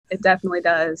It definitely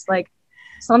does. Like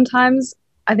sometimes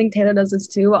I think Taylor does this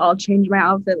too. I'll change my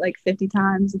outfit like 50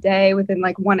 times a day within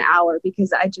like 1 hour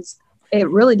because it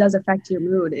really does affect your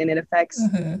mood and it affects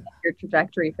your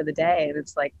trajectory for the day. And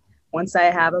it's like, once I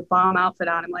have a bomb outfit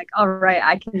on, I'm like, all right,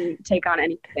 I can take on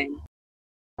anything.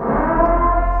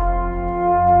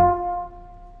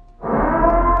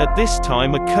 At this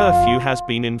time, a curfew has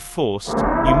been enforced.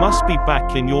 You must be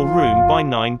back in your room by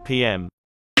 9 p.m.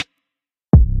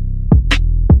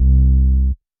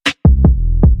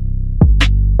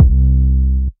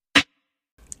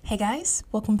 Hey guys,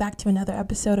 welcome back to another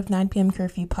episode of 9 p.m.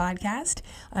 Curfew Podcast.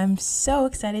 I'm so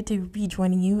excited to be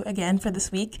joining you again for this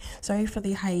week. Sorry for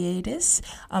the hiatus.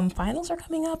 Finals are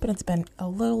coming up and it's been a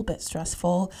little bit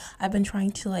stressful. I've been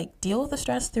trying to deal with the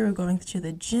stress through going to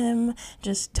the gym,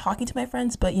 just talking to my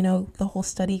friends, but the whole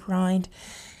study grind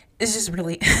is just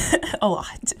really a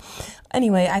lot.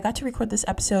 Anyway, I got to record this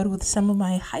episode with some of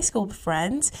my high school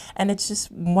friends, and it's just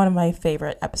one of my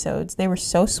favorite episodes. They were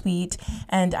so sweet,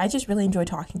 and I just really enjoyed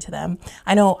talking to them.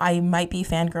 I know I might be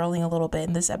fangirling a little bit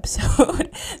in this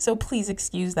episode, so please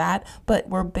excuse that, but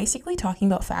we're basically talking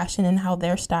about fashion and how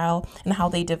their style and how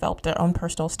they developed their own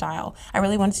personal style. I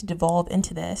really wanted to devolve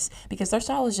into this because their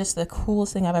style is just the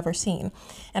coolest thing I've ever seen.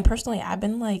 And personally, I've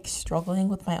been struggling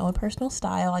with my own personal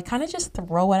style. I kind of just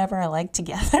throw whatever I like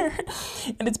together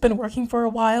and it's been working for a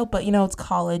while, but it's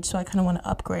college, so I kind of want to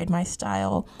upgrade my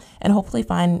style and hopefully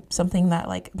find something that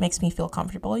makes me feel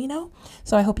comfortable.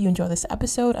 So I hope you enjoy this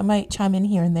episode. I might chime in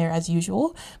here and there as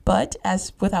usual, but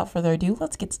without further ado,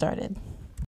 let's get started.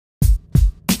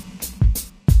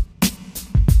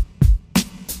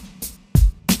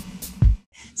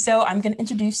 So I'm going to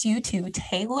introduce you to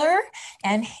Taylor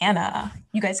and Hannah.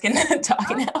 You guys can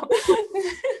talk now.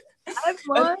 Hi,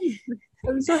 everyone.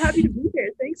 I'm so happy to be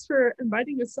here. Thanks for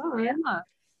inviting us on.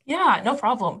 Yeah, no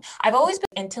problem. I've always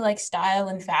been into style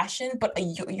and fashion, but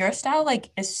your style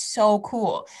is so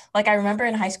cool. I remember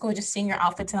in high school just seeing your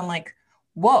outfits and I'm like,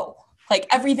 whoa,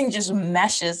 everything just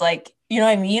meshes. You know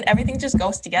what I mean? Everything just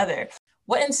goes together.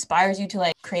 What inspires you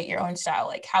to create your own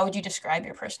style? How would you describe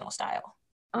your personal style?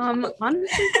 Honestly,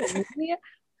 for me,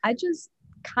 I just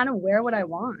kind of wear what I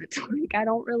want. I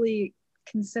don't really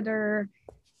consider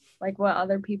what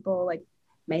other people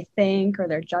may think or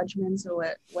their judgments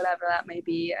or whatever that may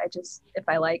be. If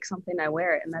I like something, I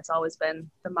wear it, and that's always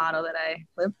been the motto that I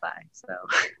live by. So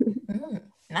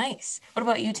nice. What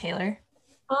about you, Taylor?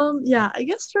 Yeah, I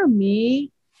guess for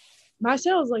me, my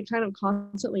style is kind of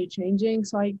constantly changing,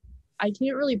 so I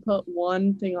can't really put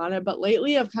one thing on it, but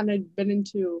lately I've kind of been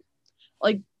into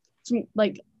some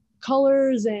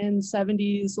colors and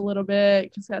 70s a little bit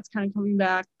because that's kind of coming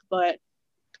back, but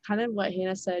kind of what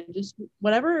Hannah said, just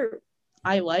whatever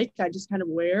I like, I just kind of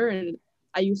wear. And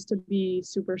I used to be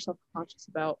super self-conscious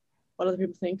about what other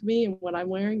people think of me and what I'm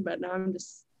wearing, but now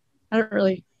I don't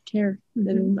really care.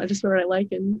 And I just wear what I like,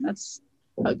 and that's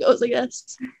how it goes, I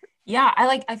guess. Yeah,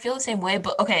 I feel the same way,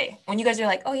 but okay, when you guys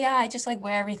are oh yeah, I just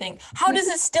wear everything. How does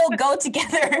it still go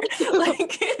together?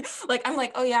 I'm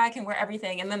oh yeah, I can wear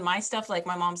everything. And then my stuff,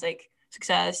 my mom's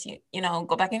success,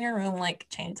 go back in your room,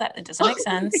 change that. It doesn't make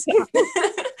sense.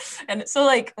 And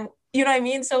so you know what I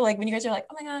mean? So when you guys are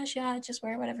oh my gosh, yeah, just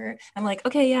wear whatever. I'm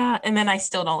okay, yeah. And then I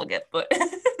still don't look good, but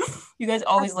you guys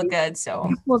always look good.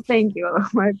 So well, thank you.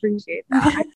 I appreciate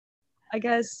that. I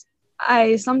guess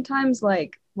I sometimes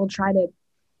will try to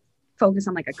focus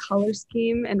on a color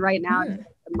scheme, and right now the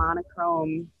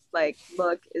monochrome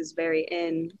look is very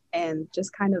in, and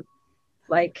just kind of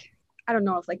I don't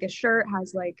know if a shirt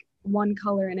has one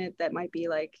color in it that might be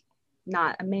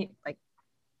not a main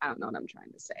I don't know what I'm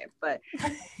trying to say, but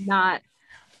not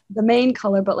the main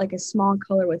color, but a small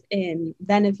color within.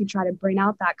 Then if you try to bring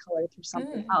out that color through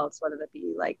something else, whether that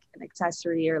be an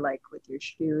accessory or with your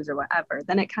shoes or whatever,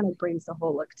 then it kind of brings the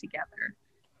whole look together.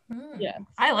 Yeah,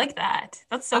 I like that.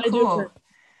 That's so cool.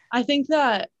 I think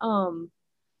that how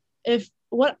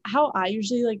I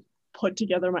usually put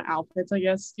together my outfits, I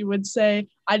guess you would say,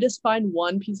 I just find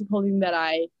one piece of clothing that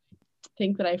I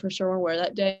think that I for sure want to wear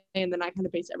that day, and then I kind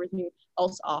of base everything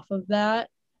else off of that.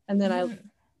 And then I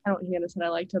don't Hannah said I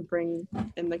like to bring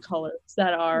in the colors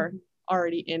that are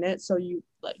already in it. So you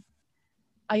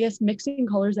I guess mixing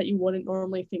colors that you wouldn't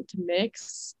normally think to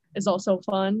mix is also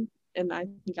fun. And I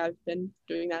think I've been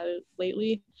doing that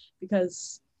lately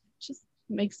because it just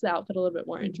makes the outfit a little bit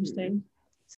more interesting.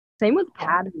 Same with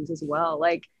patterns as well.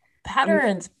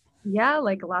 Patterns. Yeah, a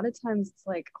lot of times it's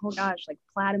oh gosh,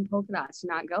 plaid and polka dots do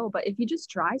not go. But if you just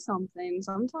try something,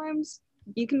 sometimes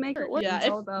you can make it work. Yeah, it's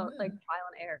all about trial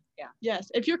and error. Yeah.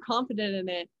 Yes, if you're confident in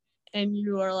it and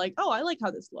you are oh, I like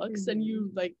how this looks, and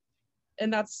you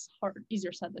and that's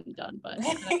easier said than done, but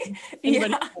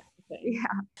Yeah. Yeah.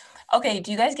 Okay,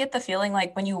 do you guys get the feeling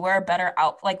like when you wear a better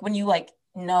like when you like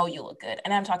know you look good?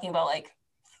 And I'm talking about like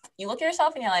you look at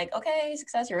yourself and you're like, okay,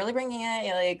 success, you're really bringing it.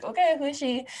 You're like, okay, who is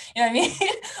she? You know what I mean?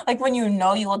 Like when you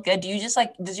know you look good, do you just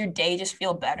like, does your day just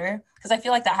feel better? Because I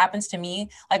feel like that happens to me.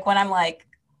 Like when I'm like,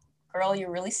 girl,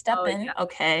 you're really stepping. Yeah.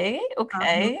 Okay.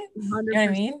 You know 100%. what I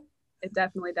mean? It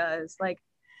definitely does. Like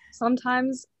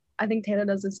sometimes I think Taylor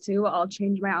does this too. I'll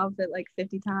change my outfit like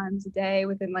 50 times a day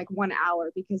within like 1 hour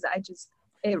because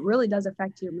it really does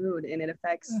affect your mood and it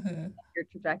affects your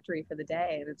trajectory for the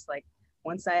day. And it's like,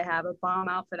 once I have a bomb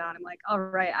outfit on, I'm like, all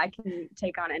right, I can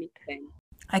take on anything.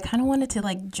 I kind of wanted to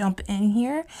like jump in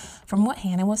here from what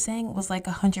Hannah was saying was like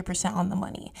 100% on the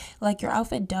money. Like your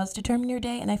outfit does determine your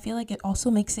day. And I feel like it also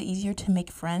makes it easier to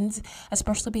make friends,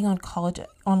 especially being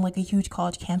on like a huge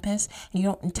college campus. And you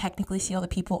don't technically see all the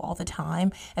people all the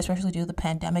time, especially due to the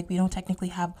pandemic. We don't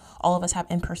technically all of us have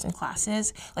in-person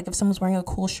classes. Like if someone's wearing a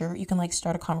cool shirt, you can like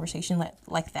start a conversation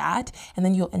like that. And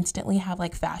then you'll instantly have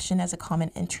like fashion as a common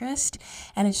interest.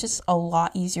 And it's just a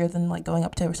lot easier than like going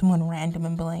up to someone random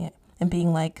and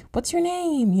being like, what's your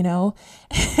name, you know?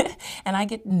 And I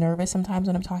get nervous sometimes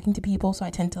when I'm talking to people, so I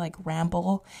tend to like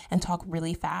ramble and talk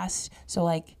really fast. So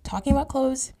like talking about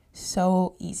clothes,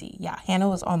 so easy. Yeah, Hannah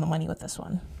was on the money with this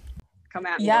one. Come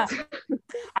at me. Yeah.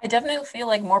 I definitely feel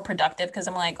like more productive because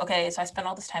I'm like, okay, so I spent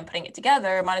all this time putting it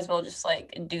together, might as well just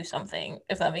like do something,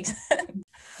 if that makes sense.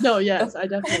 No, yes, I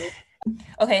definitely.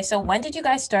 Okay, so when did you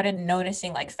guys started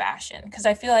noticing like fashion? Because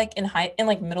I feel like in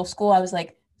like middle school, I was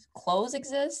like, clothes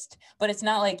exist, but it's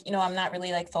not like, you know, I'm not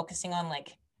really like focusing on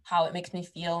like how it makes me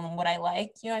feel and what I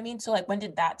like, you know what I mean? So like when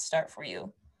did that start for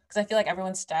you? Because I feel like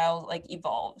everyone's style like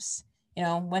evolves, you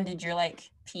know. When did your like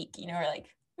peak, you know, or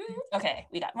like okay,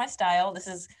 we got my style, this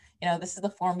is, you know, this is the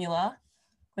formula.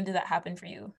 When did that happen for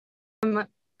you?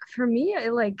 For me,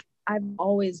 I've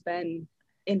always been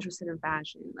interested in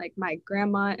fashion. Like my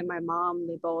grandma and my mom,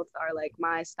 they both are like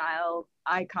my style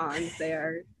icons. They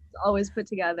are always put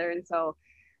together, and so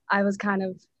I was kind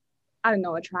of, I don't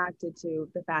know, attracted to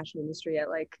the fashion industry at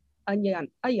like a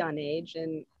young age.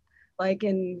 And like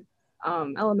in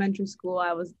elementary school,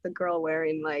 I was the girl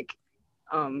wearing like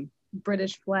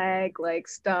British flag like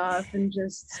stuff and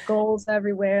just skulls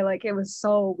everywhere. Like it was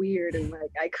so weird and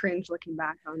like I cringe looking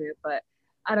back on it. But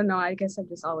I don't know, I guess I've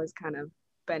just always kind of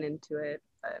been into it.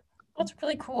 But That's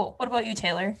really cool. What about you,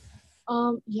 Taylor?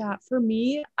 Yeah, for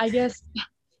me, I guess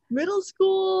middle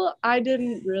school, I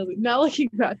didn't really, now looking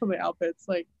back on my outfits,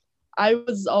 like I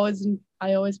always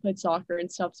played soccer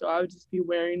and stuff, so I would just be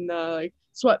wearing the like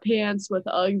sweatpants with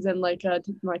Uggs and like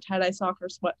my tie-dye soccer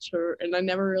sweatshirt, and I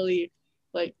never really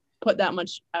like put that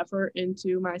much effort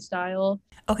into my style.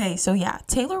 Okay, so yeah,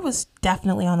 Taylor was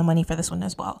definitely on the money for this one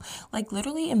as well. Like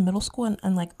literally in middle school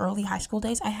and like early high school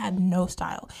days, I had no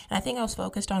style. And I think I was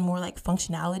focused on more like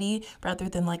functionality rather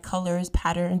than like colors,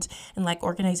 patterns, and like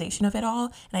organization of it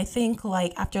all. And I think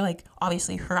like after like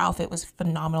obviously her outfit was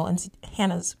phenomenal and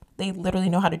Hannah's, they literally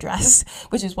know how to dress,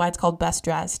 which is why it's called Best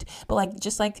Dressed. But like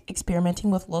just like experimenting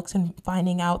with looks and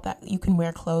finding out that you can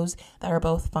wear clothes that are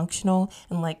both functional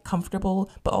and like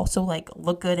comfortable, but also like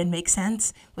look good and make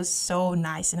sense was so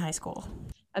nice in high school.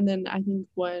 And then I think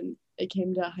when it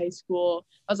came to high school,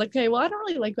 I was like, okay, well, I don't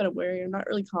really like what I'm wearing. I'm not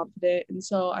really confident. And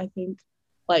so I think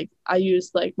like I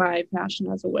used like my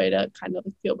fashion as a way to kind of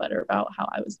like, feel better about how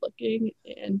I was looking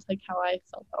and like how I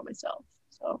felt about myself.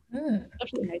 So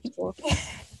especially high school.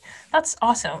 That's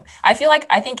awesome. I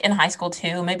think in high school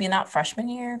too, maybe not freshman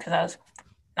year because I was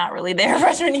not really there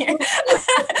freshman year,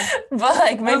 but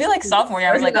like maybe like sophomore year,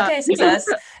 I was like, okay, success,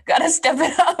 gotta step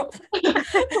it up.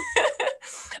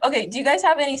 Okay, do you guys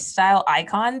have any style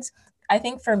icons? I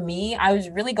think for me, I was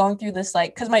really going through this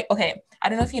like, cause I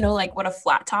don't know if you know like what a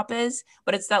flat top is,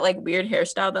 but it's that like weird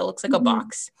hairstyle that looks like a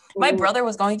box. My brother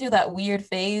was going through that weird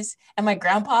phase, and my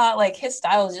grandpa, like his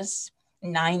style is just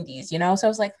 90s, you know? So I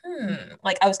was like,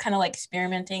 like I was kind of like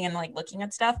experimenting and like looking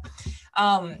at stuff.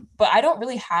 But I don't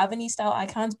really have any style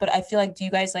icons, but I feel like, do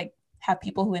you guys like have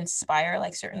people who inspire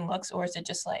like certain looks, or is it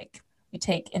just like you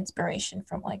take inspiration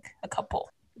from like a couple?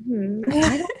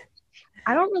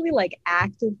 I don't really like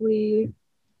actively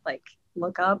like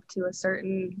look up to a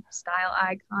certain style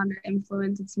icon or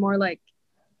influence. It's more like,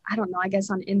 I don't know, I guess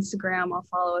on Instagram I'll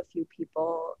follow a few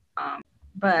people,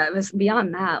 but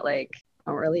beyond that, like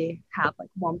I don't really have like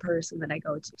one person that I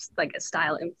go to, just like a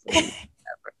style influence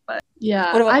whatever. But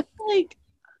yeah, I feel like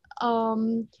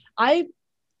I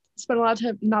spend a lot of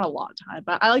time, not a lot of time,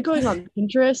 but I like going on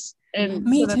Pinterest. And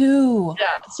me too.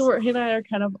 Yeah, so he and I are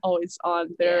kind of always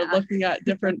on there looking at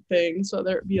different things,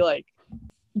 whether it be like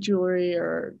jewelry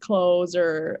or clothes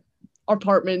or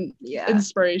apartment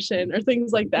inspiration or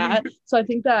things like that. So I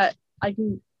think that I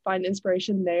can find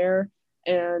inspiration there.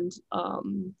 And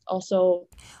also,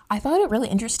 I thought it really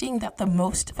interesting that the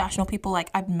most fashionable people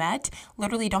like I've met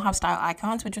literally don't have style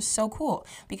icons, which is so cool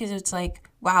because it's like,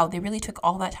 wow, they really took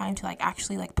all that time to like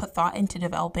actually like put thought into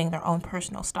developing their own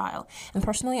personal style. And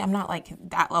personally, I'm not like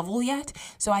that level yet,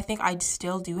 so I think I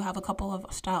still do have a couple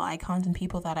of style icons and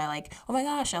people that I like, oh my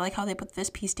gosh, I like how they put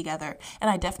this piece together. And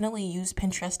I definitely use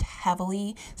Pinterest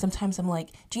heavily. Sometimes I'm like,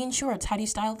 jean shorts, how do you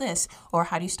style this? Or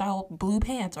how do you style blue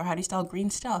pants? Or how do you style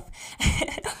green stuff?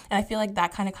 And I feel like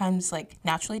that kind of comes like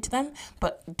naturally to them,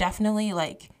 but definitely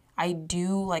like I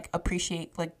do like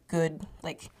appreciate like good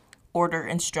like order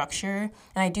and structure,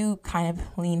 and I do kind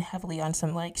of lean heavily on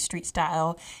some like street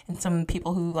style and some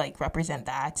people who like represent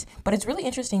that. But it's really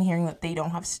interesting hearing that they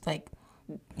don't have like,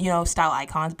 you know, style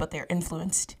icons, but they're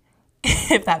influenced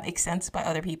if that makes sense, by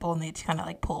other people, and they just kind of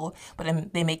like pull,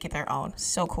 but they make it their own.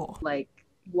 So cool. Like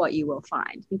what you will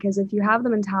find, because if you have the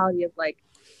mentality of like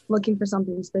looking for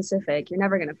something specific, you're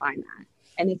never going to find that.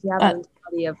 And if you have the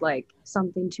mentality of like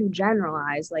something too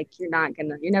generalized, like you're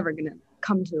never going to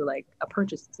come to like a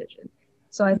purchase decision.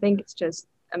 So I think it's just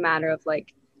a matter of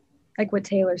like what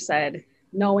Taylor said,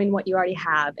 knowing what you already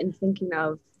have and thinking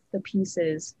of the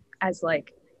pieces as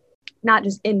like not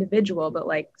just individual, but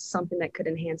like something that could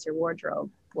enhance your wardrobe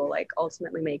will like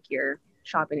ultimately make your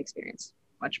shopping experience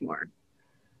much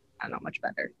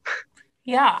better.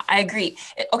 Yeah, I agree.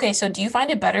 Okay, so do you find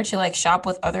it better to like shop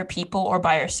with other people or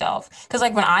by yourself? Because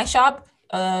like when I shop,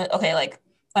 like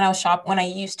when I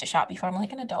used to shop before I'm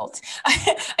like an adult,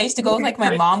 I used to go with like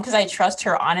my mom because I trust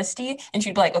her honesty, and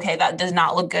she'd be like, okay, that does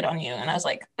not look good on you. And I was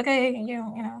like, okay, you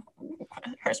know,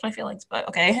 it hurts my feelings, but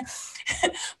okay.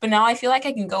 But now I feel like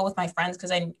I can go with my friends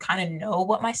because I kind of know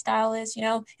what my style is, you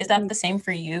know? Is that the same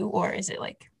for you, or is it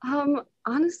like?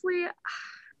 Honestly,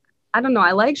 I don't know.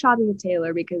 I like shopping with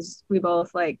Taylor because we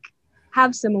both like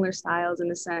have similar styles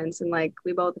in a sense, and like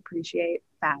we both appreciate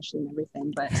fashion and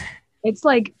everything, but it's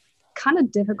like kind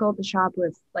of difficult to shop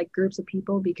with like groups of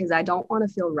people because I don't want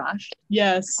to feel rushed.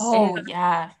 Yes. Oh,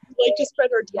 yeah. Like just spend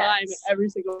our time every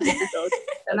single week.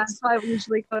 And that's why we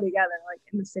usually go together like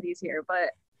in the cities here.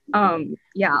 But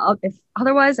if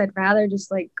otherwise I'd rather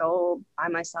just like go by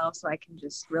myself so I can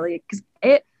just really, because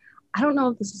I don't know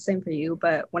if this is the same for you,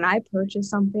 but when I purchase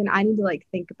something, I need to like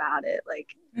think about it. Like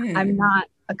I'm not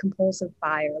a compulsive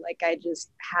buyer. Like I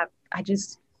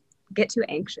just get too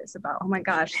anxious about, oh my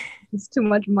gosh, it's too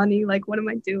much money. Like, what am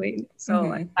I doing? So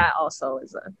like, that also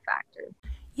is a factor.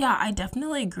 Yeah, I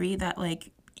definitely agree that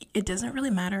like it doesn't really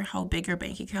matter how big your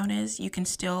bank account is. You can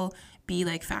still be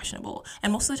like fashionable.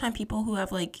 And most of the time people who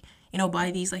have like, you know, buy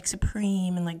these like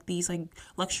Supreme and like these like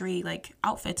luxury like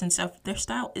outfits and stuff, their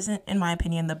style isn't, in my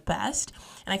opinion, the best.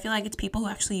 And I feel like it's people who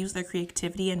actually use their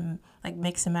creativity and like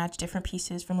mix and match different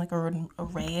pieces from like an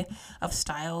array of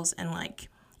styles and like,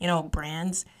 you know,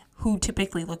 brands who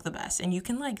typically look the best. And you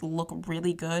can like look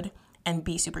really good and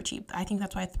be super cheap. I think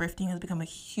that's why thrifting has become a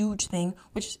huge thing,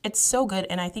 which it's so good.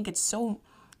 And I think it's so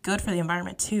good for the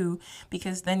environment too,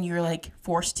 because then you're like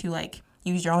forced to like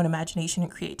use your own imagination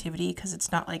and creativity because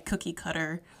it's not like cookie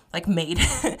cutter, like made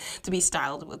to be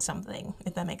styled with something,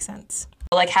 if that makes sense.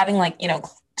 Like having like, you know,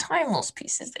 timeless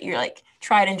pieces that you're like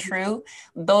tried and true,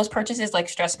 those purchases like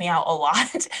stress me out a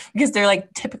lot because they're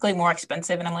like typically more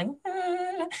expensive, and I'm like,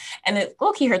 and it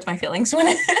low-key hurts my feelings when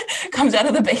it comes out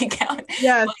of the bank account.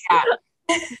 Yes. Yeah.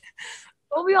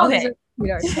 Well, we all deserve to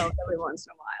treat ourselves every once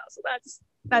in a while, so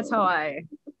that's how I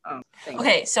think.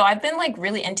 Okay, so I've been like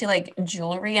really into like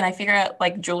jewelry, and I figure out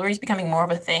like jewelry is becoming more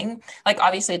of a thing. Like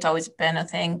obviously it's always been a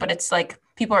thing, but it's like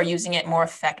people are using it more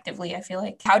effectively, I feel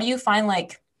like. How do you find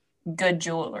like good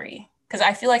jewelry? Because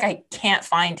I feel like I can't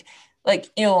find like,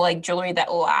 you know, like jewelry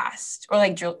that lasts, or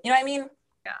like you know what I mean?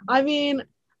 Yeah. I mean,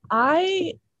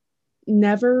 I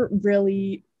never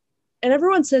really, and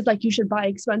everyone says like you should buy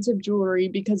expensive jewelry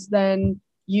because then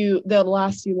they'll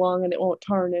last you long and it won't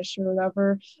tarnish or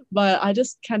whatever. But I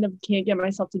just kind of can't get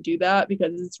myself to do that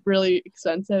because it's really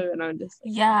expensive, and I'm just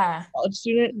like, a college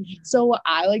student. So what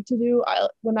I like to do,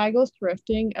 when I go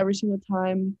thrifting, every single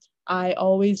time I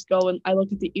always go and I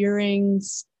look at the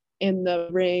earrings and the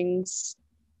rings,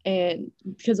 and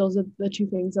because those are the two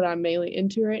things that I'm mainly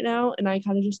into right now. And I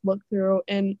kind of just look through,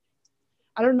 and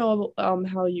I don't know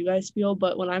how you guys feel,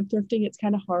 but when I'm thrifting, it's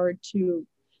kind of hard to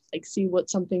like see what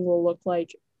something will look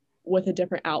like with a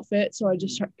different outfit. So I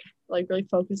just try, like really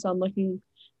focus on looking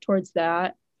towards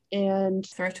that. And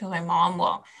thrift with my mom.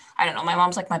 Well, I don't know. My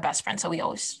mom's like my best friend, so we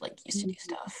always like used to do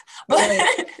stuff.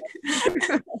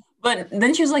 But but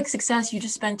then she was like, success, you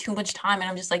just spend too much time. And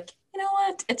I'm just like, you know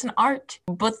what? It's an art.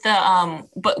 But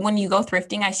but when you go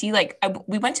thrifting, I see like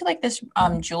we went to like this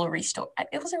jewelry store.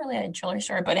 It wasn't really a jewelry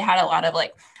store, but it had a lot of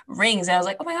like rings. And I was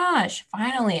like, oh my gosh,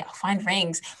 finally I'll find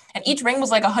rings. And each ring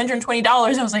was like $120.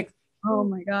 I was like, oh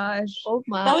my gosh. Oh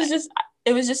my.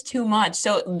 it was just too much.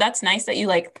 So that's nice that you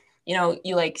like,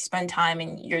 you like spend time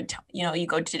and you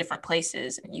go to different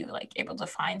places and you like able to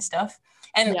find stuff.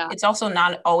 And it's also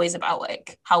not always about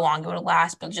like how long it would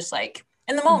last, but just like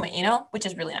in the moment, which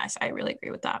is really nice. I really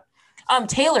agree with that.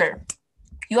 Taylor,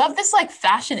 you have this like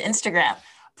fashion Instagram,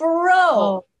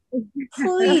 bro.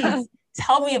 Please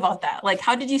tell me about that. Like,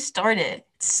 how did you start it?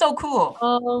 It's so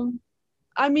cool.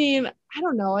 I mean, I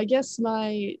don't know. I guess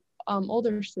my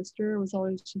older sister was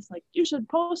always just like, you should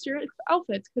post your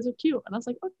outfits because they're cute. And I was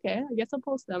like, okay, I guess I'll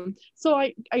post them. So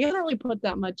I don't really put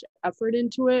that much effort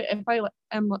into it. If I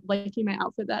am liking my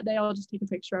outfit that day, I'll just take a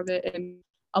picture of it and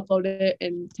upload it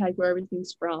and tag where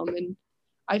everything's from. And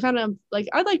I kind of like,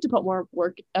 I'd like to put more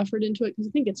work effort into it because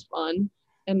I think it's fun.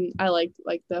 And I like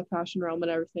the fashion realm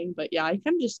and everything. But yeah, I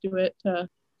kind of just do it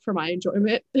for my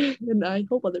enjoyment, and I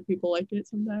hope other people like it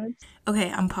sometimes.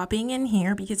 Okay, I'm popping in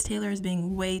here because Taylor is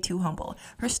being way too humble.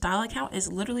 Her style account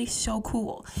is literally so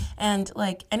cool, and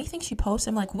like anything she posts,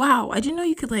 I'm like, wow, I didn't know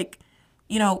you could like,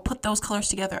 put those colors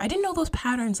together. I didn't know those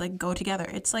patterns like go together.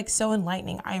 It's like so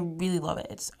enlightening. I really love it.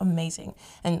 It's amazing,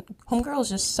 and Homegirl is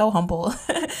just so humble,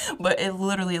 but it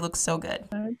literally looks so good.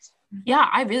 Yeah,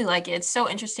 I really like it. It's so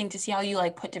interesting to see how you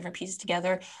like put different pieces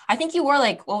together. I think you wore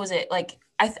like, what was it? Like,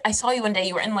 I saw you one day,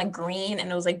 you were in like green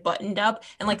and it was like buttoned up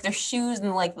and like their shoes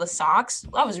and like the socks.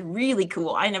 That was really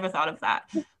cool. I never thought of that.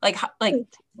 Like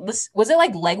this, was it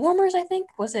like leg warmers, I think?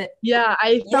 Was it? Yeah,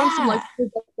 I found some like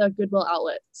the Goodwill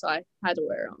outlet, so I had to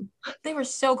wear them. They were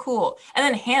so cool. And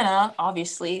then Hannah,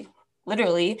 obviously,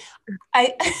 literally,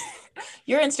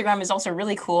 your Instagram is also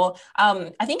really cool.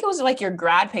 I think it was like your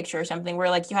grad picture or something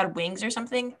where like you had wings or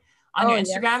something on your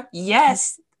Instagram.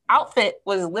 Yes. Outfit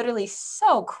was literally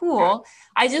so cool.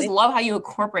 I just love how you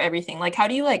incorporate everything. Like, how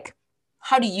do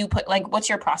you put, like, what's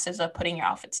your process of putting your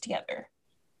outfits together?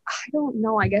 I don't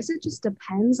know. I guess it just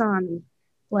depends on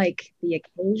like the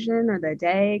occasion or the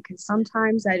day, because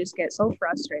sometimes I just get so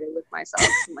frustrated with myself.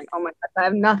 I'm like, oh my God, I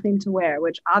have nothing to wear,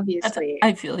 which obviously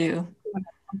I feel you.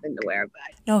 Something to wear,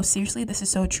 but no, seriously, this is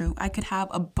so true. I could have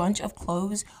a bunch of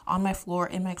clothes on my floor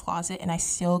in my closet and I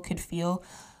still could feel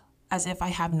as if I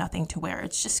have nothing to wear.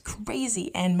 It's just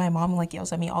crazy. And my mom like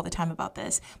yells at me all the time about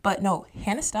this. But no,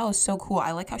 Hannah's style is so cool.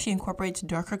 I like how she incorporates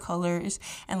darker colors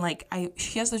and like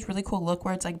she has this really cool look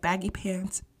where it's like baggy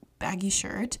pants, baggy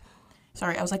shirt.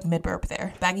 Sorry, I was like mid-burp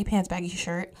there. Baggy pants, baggy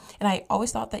shirt. And I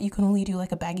always thought that you can only do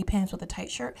like a baggy pants with a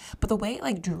tight shirt. But the way it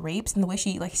like drapes and the way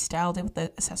she like styled it with the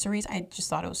accessories, I just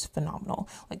thought it was phenomenal.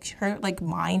 Like her like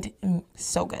mind,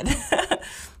 so good.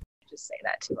 Just say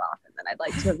that too often than I'd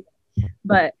like to.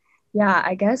 But yeah,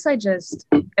 I guess it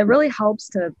really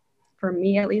helps for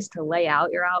me at least, to lay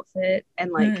out your outfit.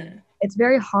 And like, it's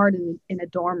very hard in a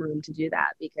dorm room to do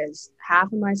that because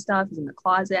half of my stuff is in the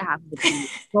closet, half of it's in the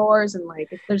drawers, and like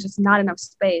there's just not enough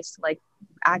space to like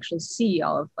actually see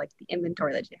all of like the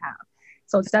inventory that you have.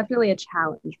 So it's definitely a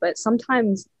challenge. But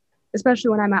sometimes,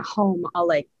 especially when I'm at home, I'll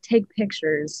like take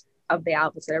pictures of the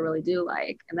outfits that I really do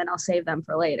like, and then I'll save them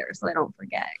for later so I don't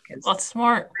forget. Because that's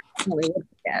smart. I really would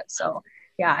forget. So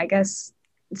yeah, I guess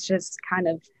it's just kind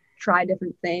of try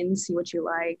different things, see what you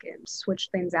like, and switch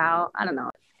things out. I don't know.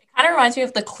 It kind of reminds me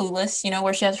of the Clueless,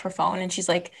 where she has her phone and she's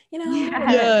like,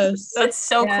 Yes, that's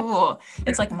so cool.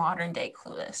 It's like modern day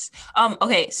Clueless.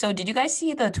 Okay, so did you guys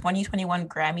see the 2021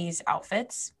 Grammys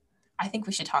outfits? I think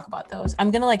we should talk about those. I'm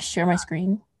gonna like share my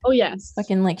screen. Oh yes, I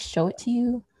can like show it to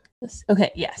you.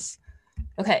 Okay, yes.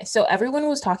 Okay, so everyone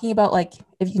was talking about like,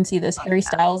 if you can see this, Harry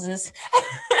Styles'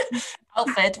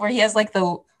 outfit where he has like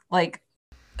the like.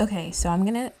 Okay, so I'm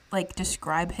gonna like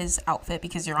describe his outfit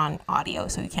because you're on audio,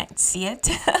 so you can't see it,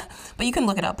 but you can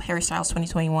look it up. Harry Styles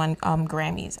 2021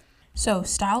 Grammys. So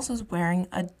Styles was wearing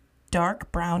a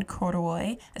dark brown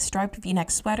corduroy, a striped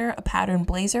V-neck sweater, a patterned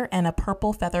blazer, and a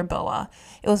purple feather boa.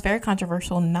 It was very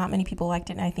controversial. Not many people liked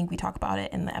it, and I think we talk about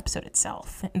it in the episode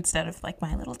itself instead of like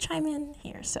my little chime in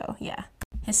here. So yeah.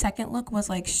 His second look was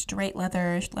like straight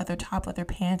leather top, leather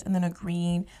pants, and then a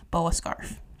green boa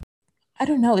scarf. I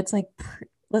don't know. It's like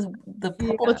the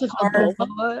purple. What's it called?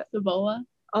 The boa.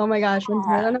 Oh my gosh, when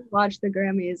Taylor and I watched the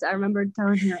Grammys, I remember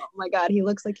telling her, oh my God, he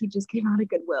looks like he just came out of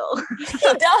Goodwill.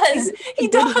 He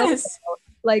does.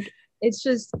 Like, it's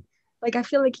just, like, I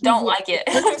feel like he don't like it.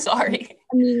 I'm sorry.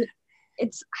 I mean,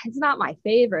 it's not my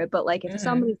favorite, but like, if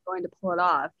somebody's going to pull it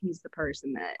off, he's the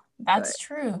person That's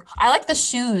true. I like the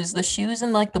shoes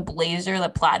and like the blazer, the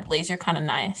plaid blazer, kind of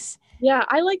nice. Yeah,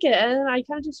 I like it, and I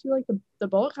kind of just feel like the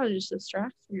boa kind of just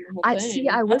distracts from the whole I thing. see.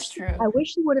 I That's wish true.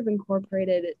 she would have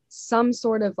incorporated some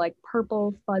sort of like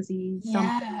purple fuzzy something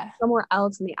Yeah. somewhere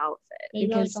else in the outfit Maybe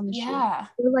because like on the shoe. Yeah.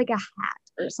 it was like a hat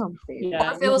or something.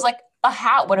 Yeah. Or if it was like a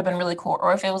hat would have been really cool.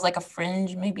 Or if it was like a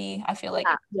fringe, maybe. I feel like.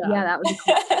 Yeah, that would be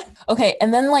cool. Okay,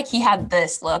 and then like he had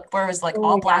this look where it was like Oh,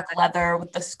 all yeah. black leather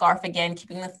with the scarf again,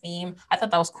 keeping the theme. I thought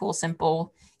that was cool,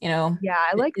 simple, you know. Yeah,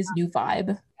 I like his new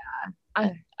vibe.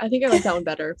 I think I like that one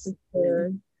better for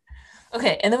sure.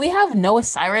 Okay, and then we have Noah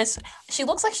Cyrus. She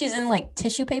looks like she's in like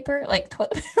tissue paper, like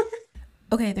toilet paper.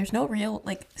 Okay, there's no real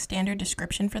like standard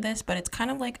description for this, but it's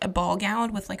kind of like a ball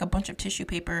gown with like a bunch of tissue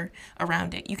paper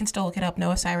around it. You can still look it up,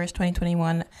 Noah Cyrus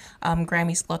 2021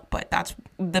 Grammys look, but that's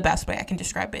the best way I can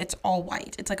describe it. It's all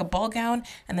white. It's like a ball gown,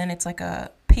 and then it's like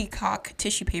a peacock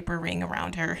tissue paper ring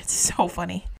around her. It's so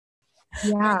funny.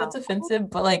 Yeah. That's offensive,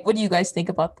 but like, what do you guys think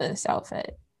about this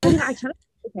outfit?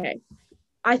 Okay.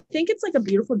 I think it's like a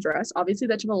beautiful dress. Obviously,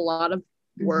 that took a lot of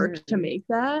work to make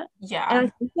that. Yeah. And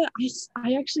I think that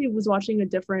I actually was watching a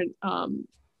different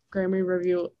Grammy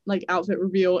review, like outfit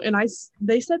review, and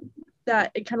they said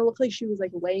that it kind of looked like she was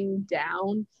like laying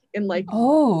down in like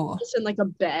just in like a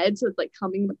bed, so it's like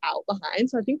coming out behind.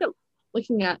 So I think that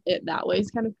looking at it that way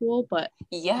is kind of cool. But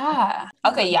yeah,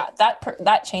 okay, yeah,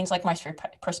 that changed like my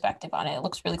perspective on it. It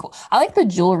looks really cool. I like the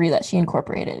jewelry that she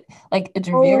incorporated. Like it's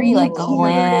very like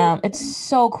glam. It's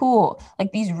so cool.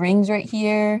 Like these rings right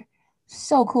here,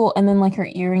 so cool. And then like her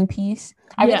earring piece.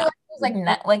 I really like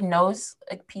those like nose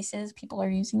like pieces people are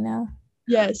using now.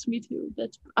 Yes, me too.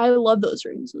 I love those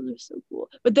rings. Those are so cool.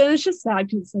 But then it's just sad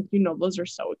because like those are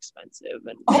so expensive.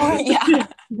 And yeah.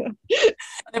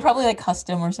 They're probably like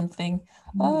custom or something.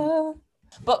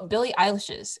 But Billie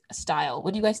Eilish's style,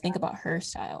 what do you guys think about her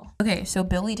style? Okay, so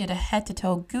Billie did a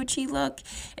head-to-toe Gucci look.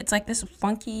 It's like this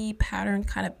funky pattern,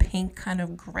 kind of pink, kind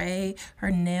of gray.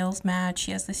 Her nails match.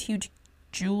 She has this huge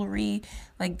jewelry,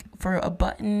 like for a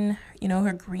button,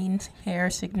 her green hair,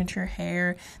 signature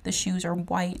hair. The shoes are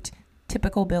white.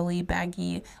 Typical Billie,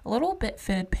 baggy, a little bit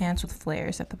fitted pants with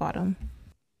flares at the bottom.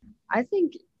 I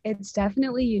think it's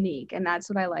definitely unique, and that's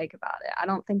what I like about it. I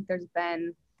don't think there's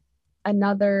been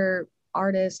another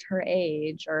artist her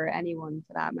age or anyone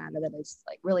for that matter that is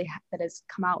like really that has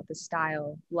come out with a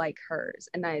style like hers.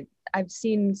 And I've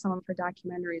seen some of her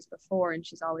documentaries before, and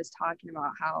she's always talking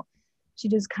about how she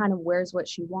just kind of wears what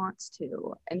she wants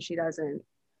to, and she doesn't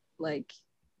like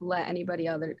let anybody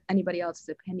else's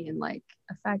opinion like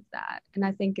affect that. And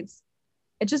I think it's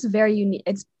just very unique.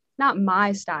 It's not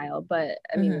my style, but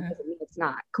I mean, it doesn't mean it's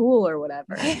not cool or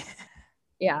whatever.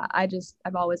 Yeah,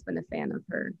 I've always been a fan of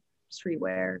her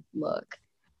streetwear look.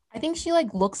 I think she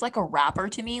like looks like a rapper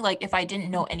to me. Like if I didn't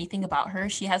know anything about her,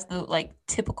 she has the like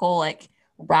typical like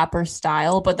rapper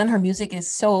style, but then her music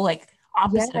is so like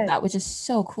opposite of that, which is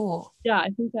so cool. Yeah, I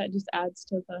think that just adds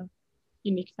to the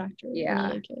unique factor. Yeah. I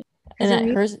really like it.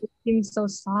 And hers seems so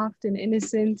soft and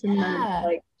innocent, and then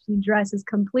like she dresses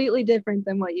completely different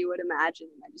than what you would imagine.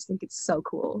 I just think it's so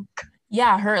cool.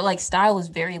 Yeah, her like style is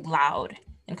very loud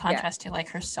in contrast to like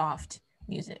her soft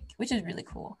music, which is really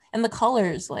cool. And the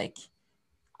colors, like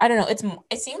I don't know,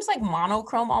 it seems like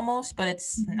monochrome almost, but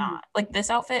it's not. Like this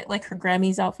outfit, like her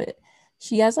Grammys outfit,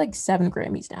 she has like 7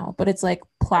 Grammys now, but it's like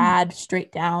plaid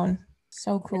straight down.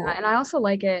 So cool. Yeah, and I also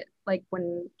like it like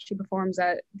when she performs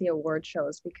at the award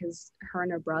shows, because her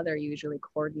and her brother usually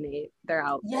coordinate their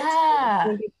outfits. Yeah, I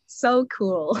think it's so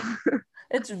cool.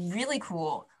 It's really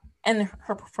cool, and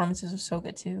her performances are so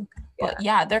good too. But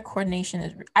yeah, their coordination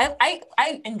is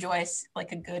I enjoy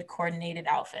like a good coordinated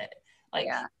outfit, like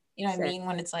you know what I mean,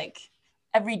 when it's like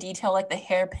every detail, like the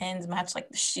hairpins match like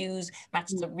the shoes, match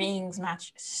the rings,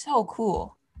 match. So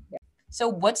cool. So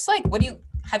what do you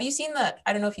have you seen I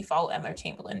don't know if you follow Emma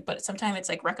Chamberlain, but sometimes it's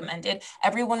like recommended.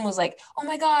 Everyone was like, oh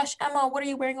my gosh, Emma, what are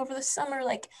you wearing over the summer?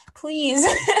 Like, please.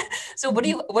 So what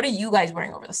are you guys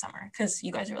wearing over the summer? Because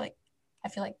you guys are like, I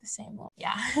feel like the same.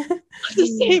 Yeah. The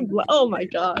same. Oh my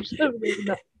gosh.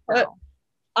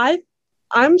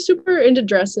 I'm super into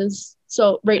dresses.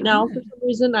 So right now, for some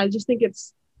reason, I just think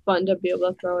it's fun to be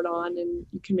able to throw it on, and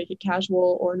you can make it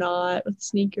casual or not with a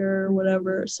sneaker or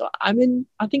whatever. So I think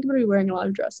I'm gonna be wearing a lot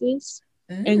of dresses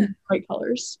and bright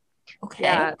colors.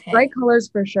 Okay. Bright colors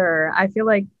for sure. I feel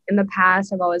like in the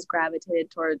past I've always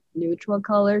gravitated toward neutral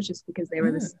colors just because they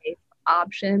were the safe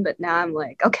option, but now I'm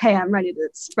like, okay, I'm ready to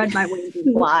spread my wings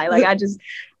and fly. Like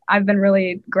I've been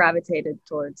really gravitated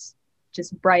towards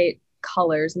just bright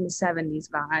colors and the 70s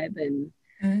vibe,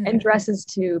 and dresses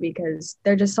too, because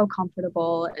they're just so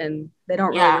comfortable and they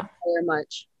don't really require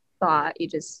much thought. You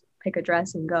just pick a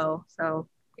dress and go. So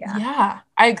Yeah,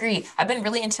 I agree. I've been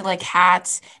really into like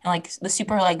hats and like the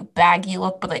super like baggy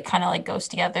look, but like kind of like goes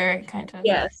together, kind of.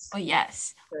 Yes. But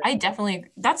yes, I definitely,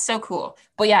 that's so cool.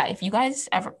 But yeah, if you guys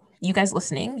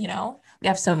listening, we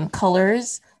have some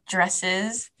colors,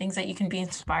 dresses, things that you can be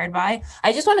inspired by.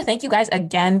 I just want to thank you guys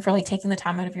again for like taking the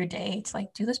time out of your day to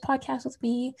like do this podcast with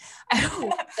me. I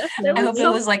hope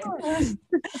it was like,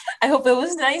 I hope it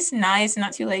was nice,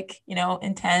 not too like,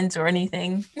 intense or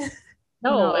anything.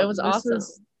 No, it was this awesome.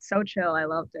 was so chill. I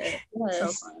loved it. Yes. So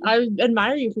fun. I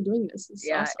admire you for doing this. It's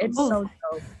Yeah, awesome. it's so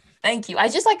dope. Thank you. I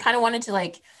just like kind of wanted to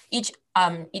like each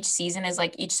season is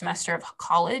like each semester of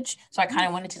college. So I kind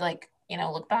of wanted to like,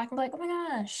 look back and be like, oh my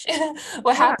gosh,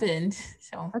 what happened?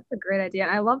 So that's a great idea.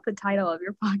 And I love the title of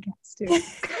your podcast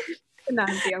too. 9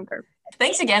 p.m. curfew.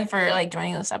 Thanks again for like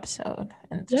joining this episode.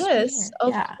 And yes,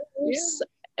 of course.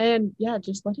 And yeah,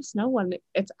 just let us know when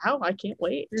it's out. I can't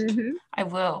wait. Mm-hmm. I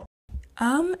will.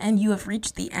 And you have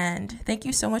reached the end. Thank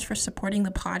you so much for supporting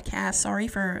the podcast. Sorry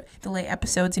for the late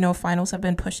episodes. Finals have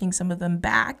been pushing some of them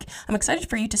back. I'm excited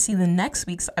for you to see the next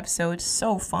week's episode.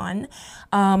 So fun.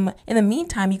 In the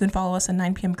meantime, you can follow us on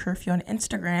 9 p.m. curfew on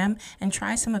Instagram and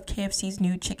try some of KFC's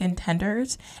new chicken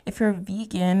tenders. If you're a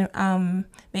vegan,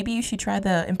 maybe you should try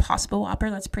the Impossible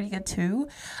Whopper. That's pretty good too.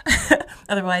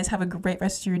 Otherwise, have a great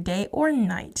rest of your day or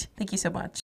night. Thank you so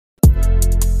much.